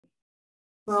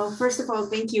Well, first of all,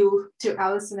 thank you to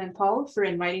Allison and Paul for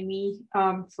inviting me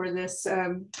for this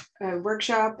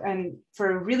workshop and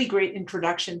for a really great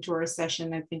introduction to our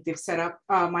session. I think they've set up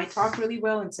my talk really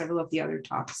well and several of the other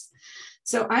talks.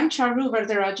 So I'm Charuleka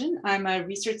Varadharajan. I'm a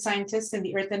research scientist in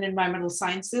the Earth and Environmental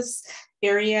Sciences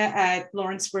area at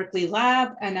Lawrence Berkeley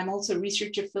Lab, and I'm also a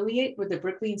research affiliate with the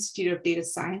Berkeley Institute of Data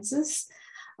Sciences.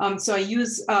 So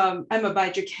I'm a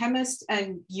biogeochemist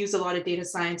and use a lot of data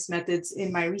science methods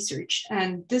in my research.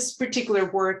 And this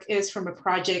particular work is from a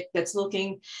project that's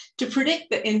looking to predict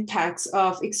the impacts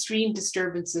of extreme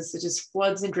disturbances such as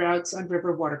floods and droughts on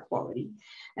river water quality.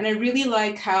 And I really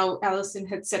like how Allison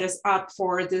had set us up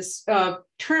for this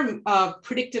term of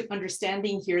predictive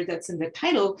understanding here that's in the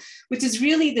title, which is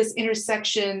really this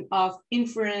intersection of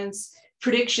inference,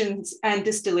 predictions, and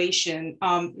distillation.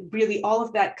 Really all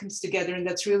of that comes together, and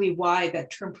that's really why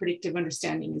that term predictive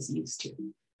understanding is used to.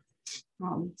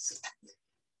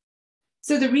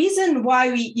 So the reason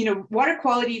why water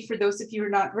quality, for those of you who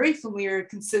are not very familiar,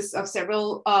 consists of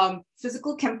several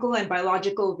physical, chemical, and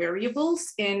biological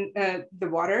variables in the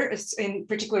water, in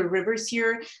particular rivers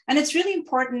here. And it's really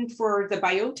important for the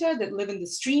biota that live in the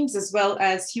streams, as well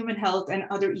as human health and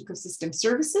other ecosystem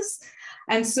services.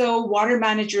 And so water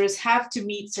managers have to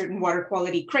meet certain water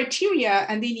quality criteria,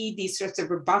 and they need these sorts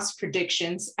of robust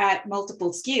predictions at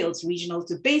multiple scales, regional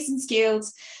to basin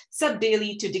scales,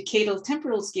 subdaily to decadal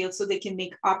temporal scales, so they can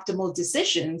make optimal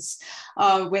decisions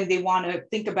when they want to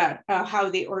think about how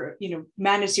they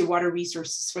manage your water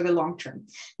resources for the long term.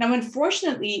 Now,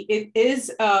 unfortunately, it is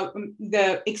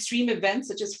the extreme events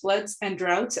such as floods and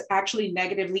droughts actually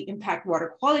negatively impact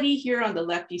water quality. Here on the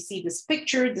left, you see this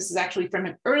picture. This is actually from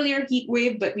an earlier heat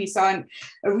wave, but we saw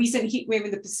a recent heat wave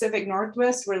in the Pacific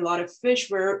Northwest where a lot of fish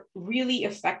were really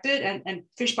affected, and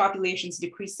fish populations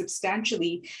decreased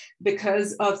substantially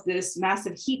because of this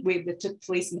massive heat wave that took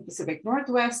place in the Pacific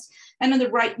Northwest. And on the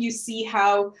right, you see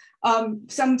how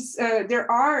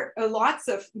there are lots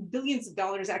of billions of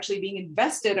dollars actually being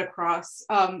invested across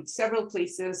several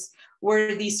places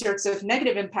where these sorts of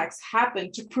negative impacts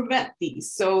happen to prevent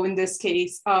these. So in this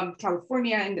case,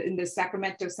 California in the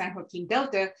Sacramento-San Joaquin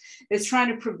Delta is trying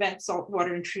to prevent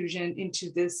saltwater intrusion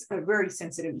into this very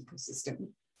sensitive ecosystem.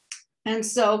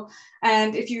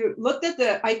 And if you looked at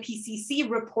the IPCC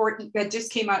report that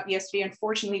just came out yesterday,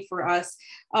 unfortunately for us,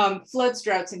 floods,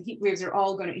 droughts, and heat waves are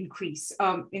all going to increase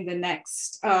in the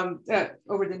next,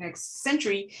 over the next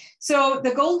century. So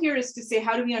the goal here is to say,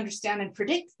 how do we understand and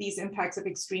predict these impacts of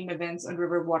extreme events on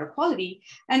river water quality?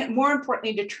 And more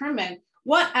importantly, determine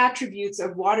what attributes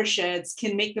of watersheds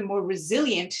can make them more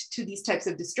resilient to these types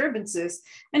of disturbances,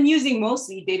 and using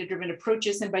mostly data-driven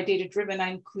approaches. And by data-driven, I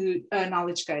include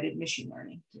knowledge-guided machine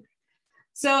learning.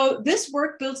 So this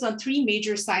work builds on three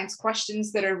major science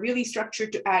questions that are really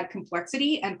structured to add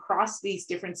complexity and cross these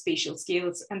different spatial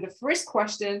scales. And the first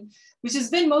question, which has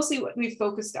been mostly what we've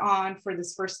focused on for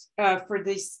this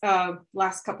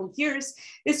last couple of years,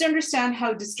 is to understand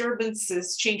how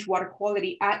disturbances change water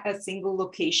quality at a single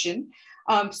location.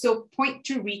 So point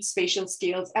to reach spatial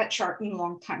scales at short and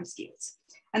long time scales.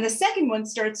 And the second one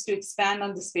starts to expand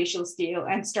on the spatial scale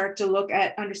and start to look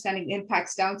at understanding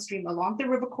impacts downstream along the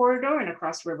river corridor and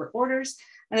across river orders.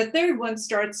 And the third one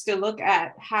starts to look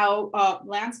at how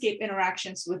landscape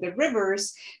interactions with the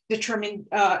rivers determine,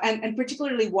 and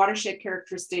particularly watershed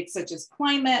characteristics such as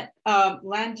climate,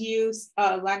 land use,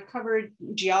 land cover,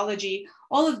 geology,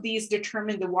 all of these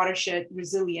determine the watershed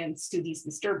resilience to these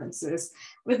disturbances,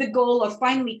 with the goal of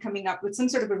finally coming up with some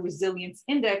sort of a resilience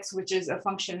index, which is a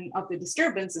function of the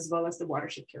disturbance as well as the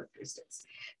watershed characteristics.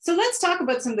 So let's talk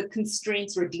about some of the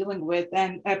constraints we're dealing with.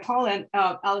 And Paul and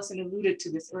Allison alluded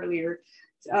to this earlier.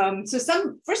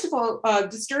 First of all,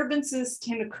 disturbances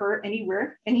can occur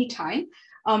anywhere, anytime.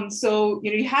 So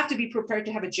you have to be prepared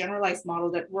to have a generalized model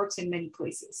that works in many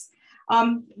places.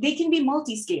 They can be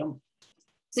multi-scale.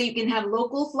 So you can have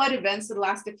local flood events that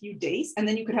last a few days, and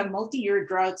then you could have multi-year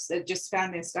droughts that just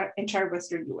span the entire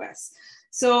Western US.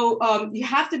 So you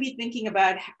have to be thinking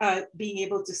about being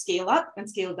able to scale up and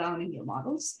scale down in your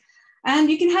models.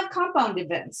 And you can have compound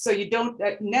events. So you don't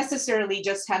necessarily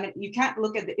just have it, you can't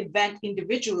look at the event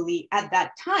individually at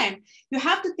that time. You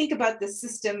have to think about the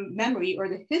system memory or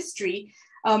the history.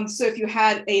 So if you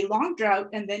had a long drought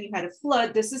and then you had a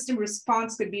flood, the system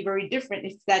response could be very different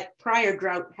if that prior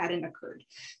drought hadn't occurred.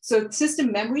 So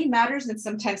system memory matters, and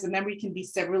sometimes the memory can be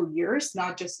several years,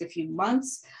 not just a few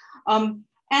months.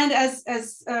 And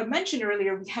as mentioned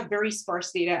earlier, we have very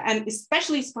sparse data, and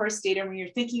especially sparse data when you're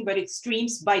thinking about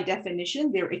extremes. By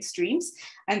definition, they're extremes.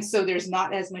 And so there's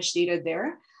not as much data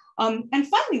there. And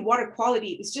finally, water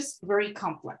quality is just very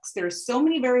complex. There are so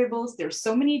many variables, there's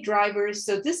so many drivers.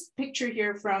 So this picture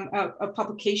here from a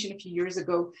publication a few years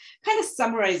ago kind of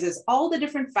summarizes all the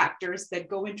different factors that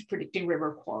go into predicting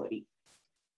river quality.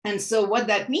 And so what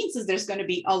that means is there's going to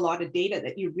be a lot of data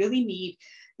that you really need,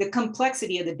 the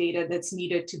complexity of the data that's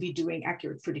needed to be doing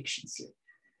accurate predictions here.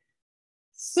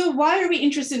 So why are we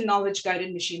interested in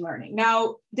knowledge-guided machine learning?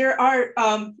 Now, there are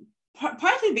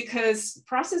partly because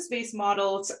process-based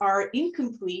models are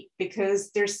incomplete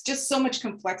because there's just so much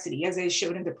complexity, as I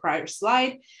showed in the prior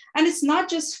slide. And it's not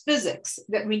just physics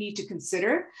that we need to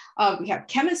consider. We have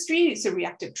chemistry, so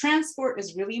reactive transport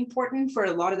is really important for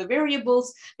a lot of the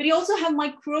variables, but you also have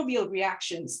microbial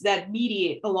reactions that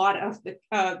mediate a lot of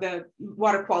the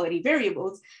water quality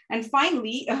variables. And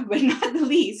finally, but not the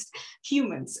least,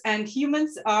 humans. And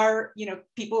humans are,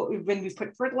 people, when we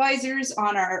put fertilizers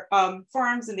on our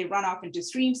farms and they run off into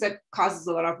streams, that causes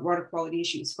a lot of water quality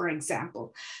issues, for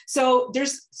example. So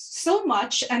there's so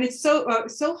much, and it's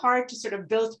so hard to sort of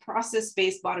build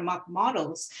process-based bottom-up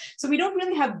models. So we don't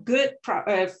really have good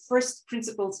first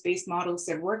principles-based models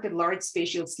that work at large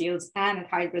spatial scales and at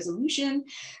high resolution.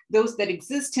 Those that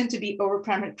exist tend to be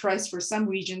over-parameterized for some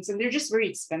regions, and they're just very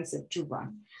expensive to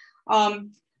run.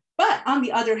 But on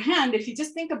the other hand, if you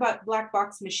just think about black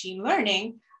box machine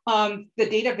learning, the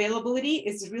data availability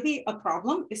is really a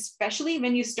problem, especially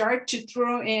when you start to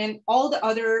throw in all the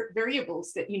other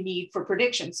variables that you need for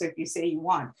prediction. So if you say you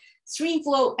want stream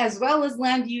flow, as well as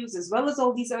land use, as well as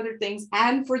all these other things,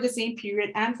 and for the same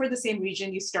period and for the same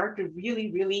region, you start to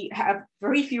really have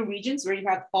very few regions where you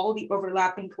have all the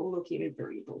overlapping co-located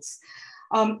variables.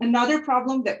 Another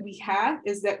problem that we have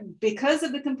is that because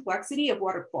of the complexity of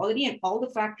water quality and all the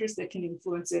factors that can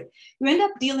influence it, you end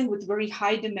up dealing with very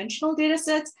high dimensional data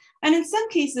sets, and in some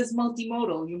cases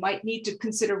multimodal. You might need to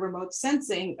consider remote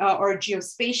sensing or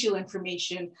geospatial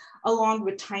information along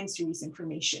with time series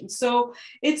information. So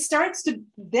it starts to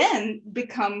then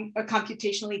become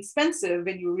computationally expensive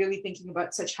when you're really thinking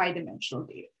about such high dimensional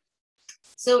data.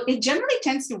 So it generally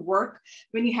tends to work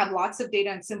when you have lots of data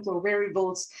and simpler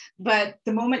variables, but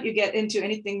the moment you get into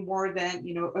anything more than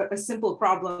a simple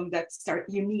problem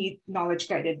you need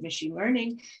knowledge-guided machine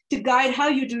learning to guide how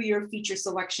you do your feature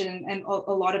selection and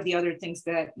a lot of the other things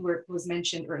that was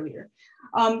mentioned earlier.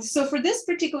 So for this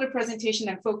particular presentation,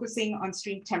 I'm focusing on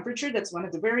stream temperature. That's one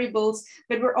of the variables,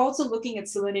 but we're also looking at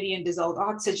salinity and dissolved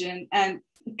oxygen. And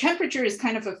temperature is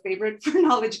kind of a favorite for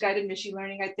knowledge-guided machine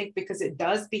learning, I think, because it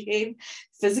does behave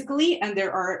physically, and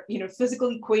there are physical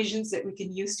equations that we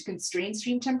can use to constrain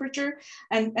stream temperature.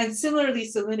 And similarly,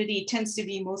 salinity tends to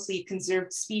be mostly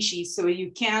conserved species, so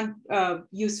you can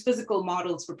use physical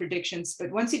models for predictions. But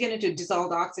once you get into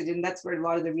dissolved oxygen, that's where a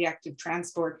lot of the reactive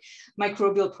transport,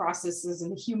 microbial processes,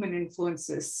 and the human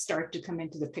influences start to come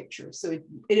into the picture. So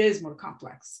it is more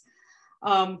complex.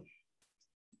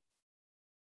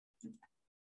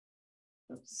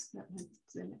 Oops,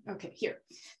 okay, here.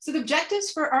 So the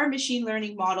objectives for our machine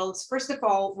learning models, first of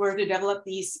all, were to develop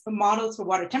these models for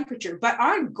water temperature, but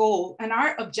our goal and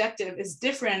our objective is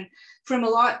different from a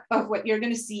lot of what you're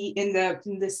going to see in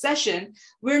this session.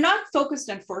 We're not focused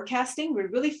on forecasting. We're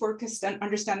really focused on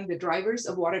understanding the drivers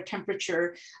of water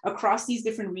temperature across these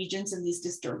different regions and these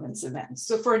disturbance events.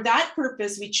 So for that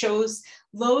purpose, we chose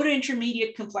low to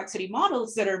intermediate complexity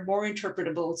models that are more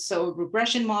interpretable. So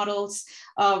regression models,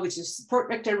 which is support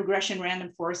vector regression,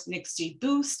 random forest, mixed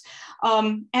boost.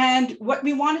 And what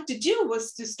we wanted to do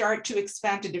was to start to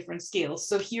expand to different scales.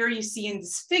 So here you see in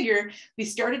this figure, we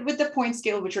started with the point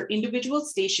scale, which are individual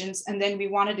stations, and then we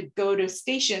wanted to go to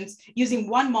stations using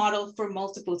one model for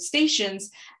multiple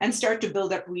stations and start to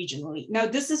build up regionally. Now,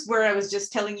 this is where I was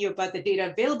just telling you about the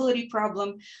data availability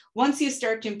problem. Once you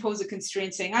start to impose a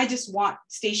constraint saying, I just want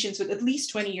stations with at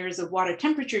least 20 years of water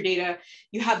temperature data,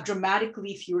 you have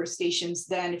dramatically fewer stations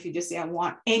than if you just say, I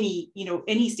want any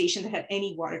station that had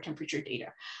any water temperature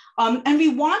data. And we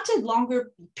wanted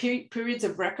longer periods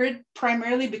of record,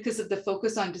 primarily because of the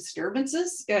focus on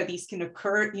disturbances. These can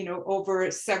occur,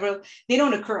 over several, they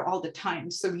don't occur all the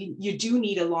time. So you do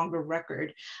need a longer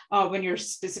record when you're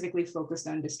specifically focused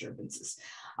on disturbances.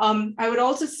 I would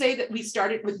also say that we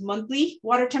started with monthly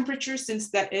water temperature, since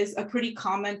that is a pretty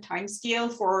common time scale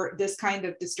for this kind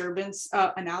of disturbance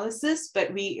analysis,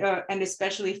 but and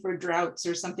especially for droughts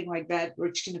or something like that,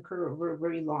 which can occur over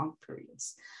very long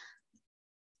periods.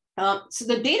 So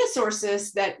the data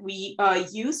sources that we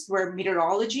used were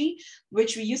meteorology,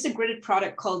 which we used a gridded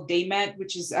product called DayMet,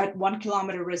 which is at 1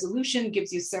 kilometer resolution,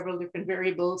 gives you several different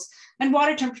variables, and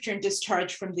water temperature and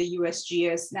discharge from the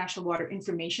USGS National Water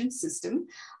Information System.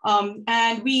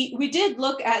 And we did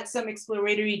look at some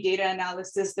exploratory data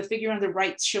analysis, the figure on the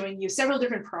right showing you several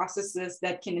different processes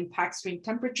that can impact stream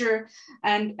temperature.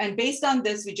 And based on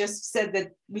this, we just said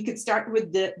that we could start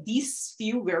with these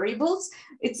few variables.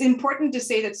 It's important to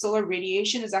say that solar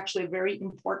radiation is actually a very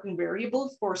important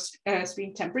variable for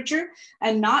stream temperature,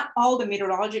 and not all the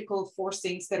meteorological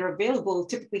forcings that are available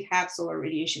typically have solar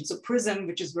radiation. So PRISM,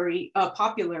 which is very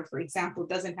popular, for example,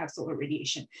 doesn't have solar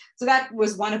radiation. So that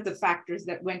was one of the factors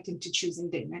that went into choosing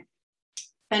DayMet.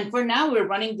 And for now, we're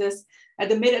running this at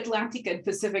the Mid-Atlantic and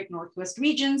Pacific Northwest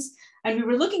regions. And we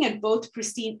were looking at both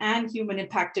pristine and human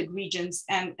impacted regions,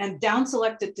 and down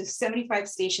selected to 75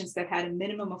 stations that had a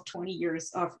minimum of 20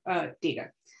 years of data.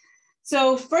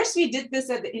 So first we did this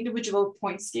at the individual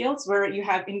point scales where you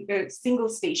have single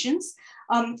stations.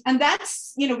 And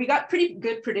that's, we got pretty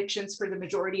good predictions for the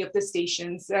majority of the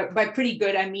stations. By pretty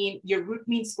good, I mean your root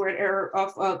mean squared error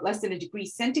of less than a degree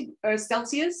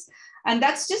Celsius. And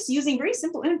that's just using very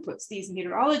simple inputs, these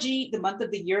meteorology, the month of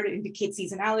the year to indicate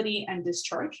seasonality and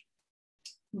discharge.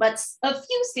 But a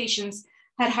few stations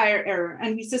had higher error,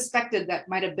 and we suspected that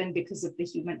might have been because of the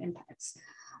human impacts.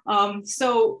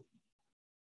 So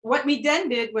what we then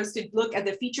did was to look at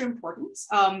the feature importance,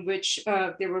 which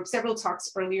there were several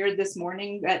talks earlier this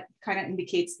morning that kind of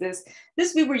indicates this.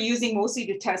 This we were using mostly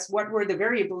to test what were the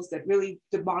variables that really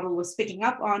the model was picking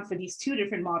up on for these two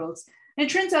different models. And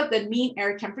it turns out that mean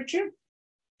air temperature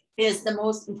is the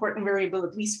most important variable,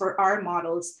 at least for our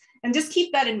models. And just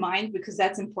keep that in mind because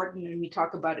that's important when we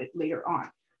talk about it later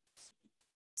on.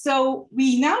 So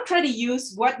we now try to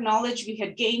use what knowledge we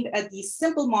had gained at these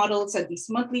simple models, at these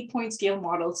monthly point scale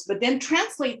models, but then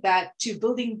translate that to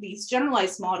building these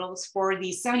generalized models for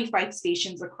these 75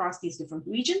 stations across these different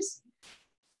regions.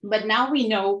 But now we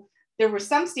know there were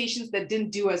some stations that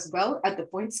didn't do as well at the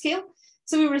point scale.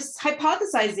 So we were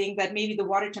hypothesizing that maybe the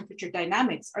water temperature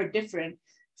dynamics are different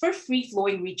for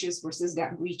free-flowing reaches versus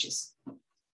dammed reaches.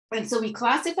 And so we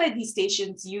classified these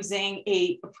stations using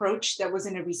an approach that was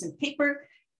in a recent paper.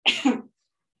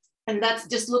 And that's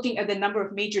just looking at the number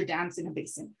of major dams in a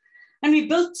basin. And we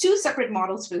built two separate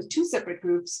models for the two separate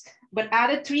groups, but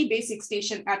added 3 basic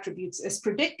station attributes as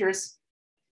predictors,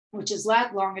 which is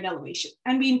lat, long, and elevation.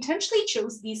 And we intentionally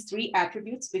chose these 3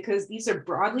 attributes because these are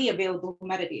broadly available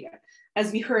metadata.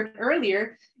 As we heard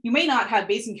earlier, you may not have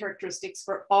basin characteristics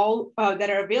for all that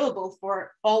are available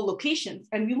for all locations.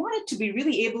 And we wanted to be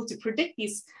really able to predict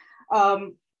these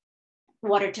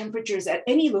water temperatures at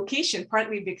any location,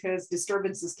 partly because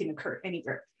disturbances can occur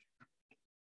anywhere.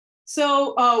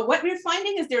 So what we're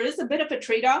finding is there is a bit of a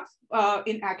trade-off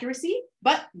in accuracy,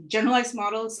 but generalized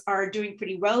models are doing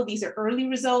pretty well. These are early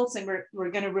results, and we're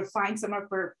going to refine some of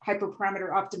our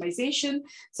hyperparameter optimization.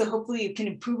 So hopefully you can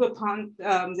improve upon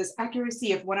this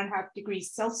accuracy of 1.5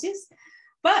 degrees Celsius.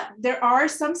 But there are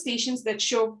some stations that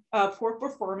show poor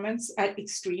performance at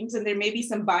extremes, and there may be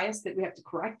some bias that we have to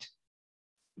correct.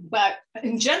 But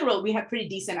in general, we have pretty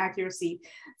decent accuracy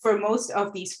for most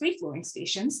of these free-flowing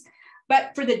stations.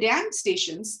 But for the dammed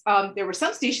stations, there were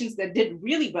some stations that did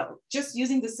really well. Just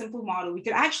using the simple model, we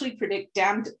could actually predict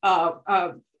dammed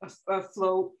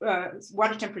flow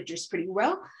water temperatures pretty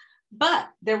well. But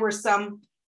there were some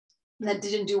that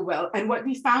didn't do well. And what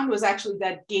we found was actually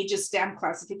that gauge's dam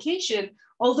classification,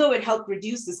 although it helped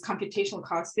reduce this computational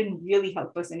cost, didn't really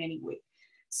help us in any way.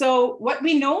 So what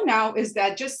we know now is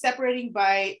that just separating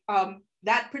by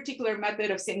that particular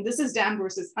method of saying this is dammed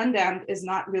versus undammed is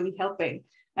not really helping,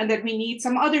 and that we need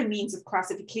some other means of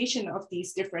classification of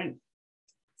these different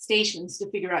stations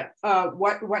to figure out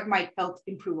what might help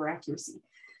improve our accuracy.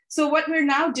 So what we're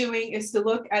now doing is to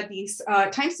look at these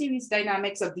time series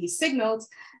dynamics of these signals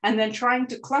and then trying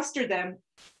to cluster them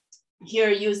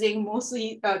here using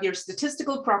mostly their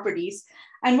statistical properties.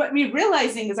 And what we're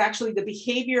realizing is actually the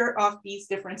behavior of these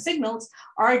different signals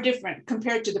are different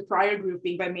compared to the prior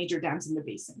grouping by major dams in the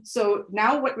basin. So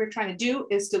now what we're trying to do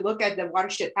is to look at the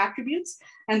watershed attributes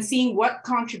and seeing what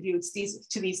contributes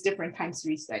to these different time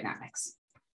series dynamics.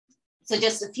 So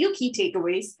just a few key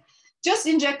takeaways. Just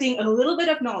injecting a little bit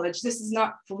of knowledge. This is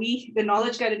not fully the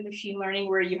knowledge guided machine learning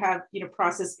where you have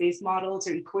process-based models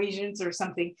or equations or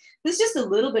something. This is just a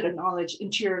little bit of knowledge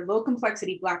into your low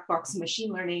complexity black box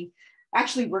machine learning.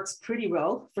 Actually works pretty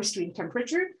well for stream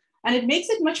temperature, and it makes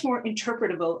it much more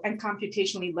interpretable and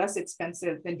computationally less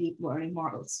expensive than deep learning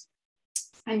models.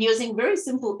 And using very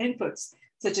simple inputs,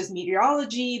 such as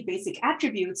meteorology, basic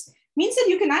attributes, means that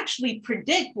you can actually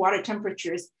predict water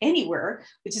temperatures anywhere,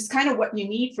 which is kind of what you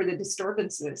need for the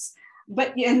disturbances.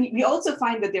 But and we also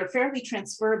find that they're fairly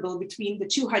transferable between the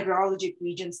two hydrologic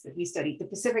regions that we studied, the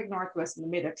Pacific Northwest and the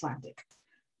Mid-Atlantic.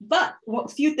 But a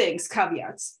few things,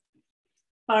 caveats.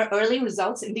 Our early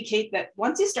results indicate that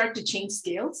once you start to change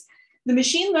scales, the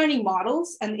machine learning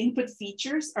models and input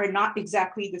features are not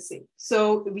exactly the same.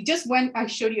 So I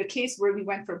showed you a case where we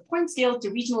went from point scale to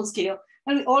regional scale,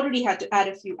 and we already had to add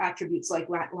a few attributes like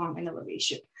lat long and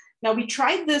elevation. Now we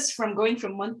tried this from going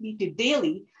from monthly to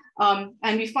daily,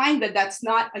 and we find that that's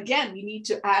not, again, we need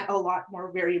to add a lot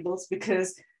more variables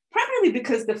primarily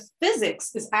because the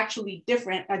physics is actually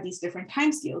different at these different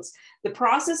timescales. The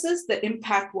processes that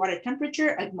impact water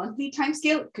temperature at monthly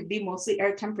timescale could be mostly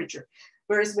air temperature.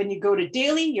 Whereas when you go to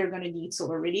daily, you're going to need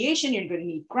solar radiation, you're going to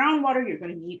need groundwater, you're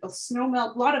going to need a snow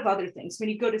melt, a lot of other things. When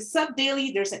you go to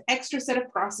sub-daily, there's an extra set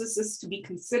of processes to be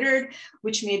considered,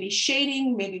 which may be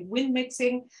shading, maybe wind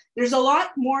mixing. There's a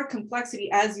lot more complexity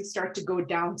as you start to go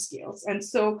down scales. And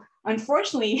so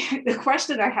unfortunately, the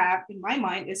question I have in my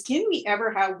mind is, can we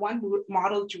ever have one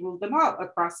model to rule them out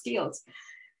across scales?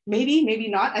 Maybe, maybe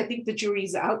not. I think the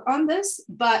jury's out on this.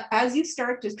 But as you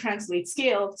start to translate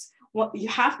scales, well, you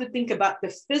have to think about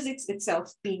the physics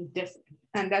itself being different.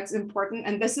 And that's important.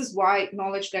 And this is why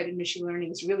knowledge-guided machine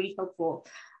learning is really helpful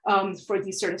for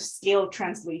these sort of scale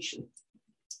translations.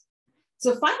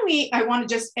 So finally, I want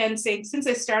to just end saying, since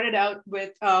I started out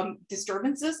with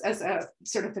disturbances as a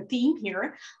sort of a theme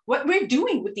here, what we're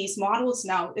doing with these models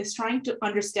now is trying to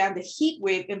understand the heat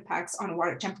wave impacts on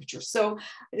water temperature. So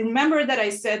remember that I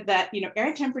said that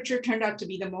air temperature turned out to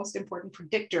be the most important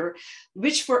predictor,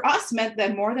 which for us meant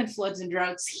that more than floods and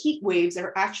droughts, heat waves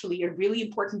are actually a really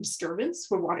important disturbance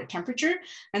for water temperature.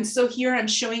 And so here I'm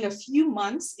showing a few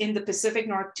months in the Pacific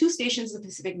North, 2 stations in the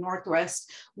Pacific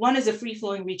Northwest. One is a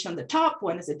free-flowing reach on the top,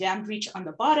 one is a dammed reach on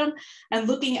the bottom, and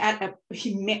looking at a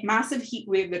massive heat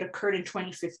wave that occurred in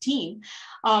 2015.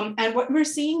 And what we're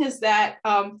seeing is that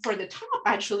for the top,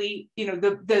 actually,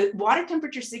 the water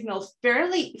temperature signal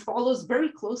follows very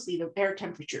closely the air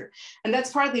temperature. And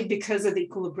that's partly because of the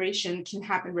equilibration can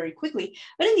happen very quickly.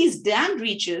 But in these dammed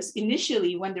reaches,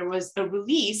 initially, when there was a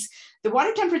release, the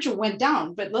water temperature went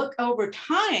down, but look, over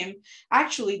time,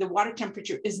 actually, the water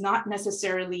temperature is not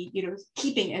necessarily,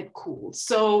 keeping it cool.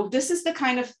 So this is the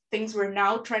kind of things we're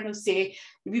now trying to say.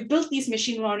 We built these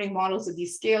machine learning models at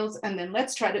these scales, and then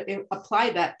let's try to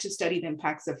apply that to study the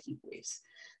impacts of heat waves.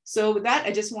 So with that,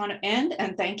 I just want to end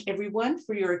and thank everyone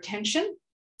for your attention.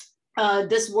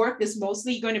 This work is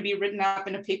mostly going to be written up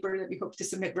in a paper that we hope to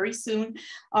submit very soon.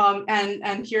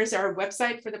 And here's our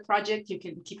website for the project. You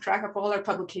can keep track of all our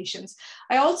publications.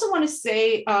 I also want to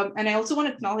say, and I also want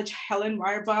to acknowledge Helen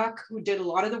Weierbach, who did a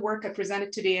lot of the work I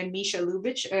presented today, and Misha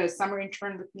Lubitsch, a summer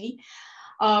intern with me.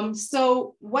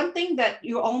 So one thing that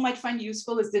you all might find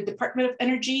useful is the Department of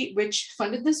Energy, which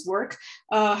funded this work,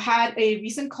 had a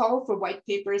recent call for white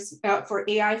papers for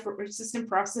AI for persistent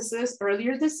processes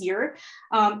earlier this year.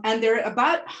 And there are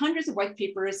about hundreds of white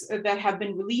papers that have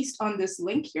been released on this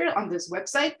link here on this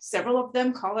website. Several of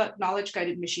them call out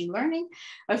knowledge-guided machine learning.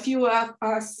 A few of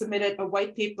us submitted a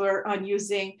white paper on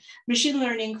using machine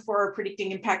learning for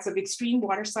predicting impacts of extreme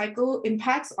water cycle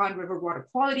impacts on river water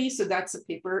quality. So that's a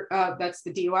paper, that's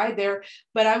the DOI there,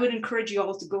 but I would encourage you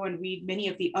all to go and read many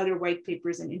of the other white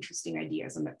papers and interesting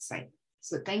ideas on that site.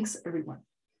 So thanks, everyone.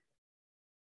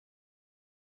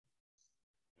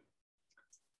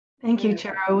 Thank you,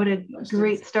 Charo. What a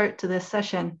great start to this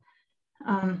session.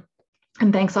 And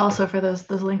thanks also for those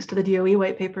links to the DOE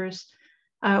white papers.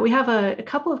 We have a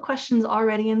couple of questions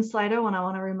already in Slido, and I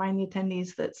want to remind the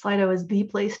attendees that Slido is the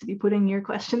place to be putting your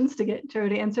questions to get Charo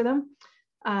to answer them.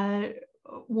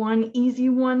 One easy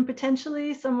one,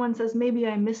 potentially, someone says, maybe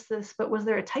I missed this, but was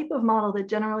there a type of model that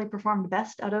generally performed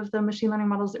best out of the machine learning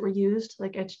models that were used,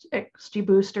 like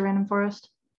XGBoost or Random Forest?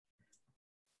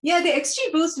 Yeah, the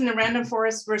XGBoost and the Random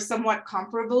Forest were somewhat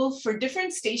comparable. For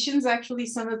different stations, actually,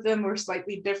 some of them were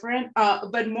slightly different,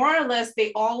 but more or less,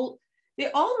 they all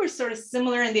were sort of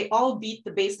similar, and they all beat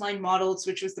the baseline models,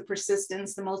 which was the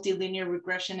persistence, the multilinear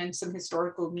regression, and some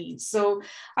historical means. So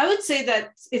I would say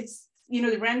that it's,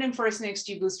 the Random Forest and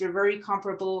XGBoost are very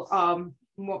comparable,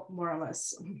 more or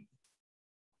less.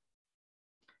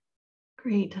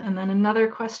 Great. And then another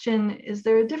question, is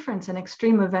there a difference in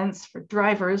extreme events for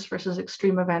drivers versus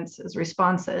extreme events as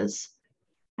responses?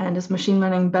 And is machine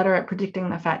learning better at predicting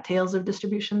the fat tails of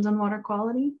distributions and water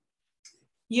quality?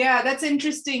 Yeah, that's an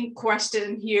interesting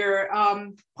question here,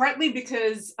 partly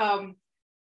because,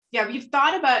 we've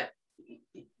thought about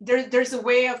there's a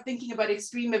way of thinking about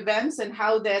extreme events and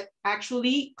how that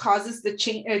actually causes the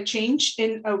change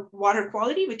in water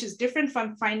quality, which is different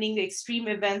from finding the extreme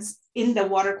events in the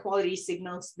water quality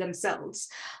signals themselves.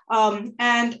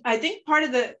 And I think part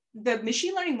of the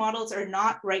machine learning models are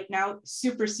not right now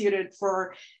super suited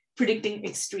for predicting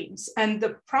extremes. And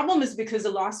the problem is because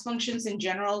the loss functions in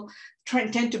general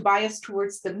tend to bias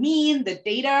towards the mean. The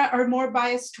data are more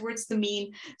biased towards the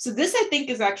mean. So this, I think,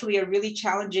 is actually a really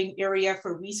challenging area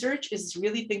for research, is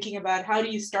really thinking about how do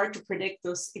you start to predict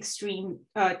those extreme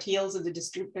tails of the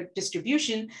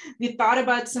distribution. We thought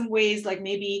about some ways like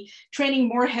maybe training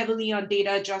more heavily on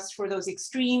data just for those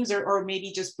extremes, or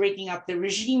maybe just breaking up the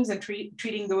regimes and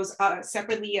treating those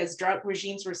separately as drought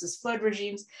regimes versus flood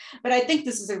regimes. But I think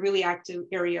this is a really active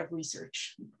area of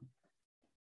research.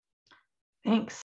 Thanks.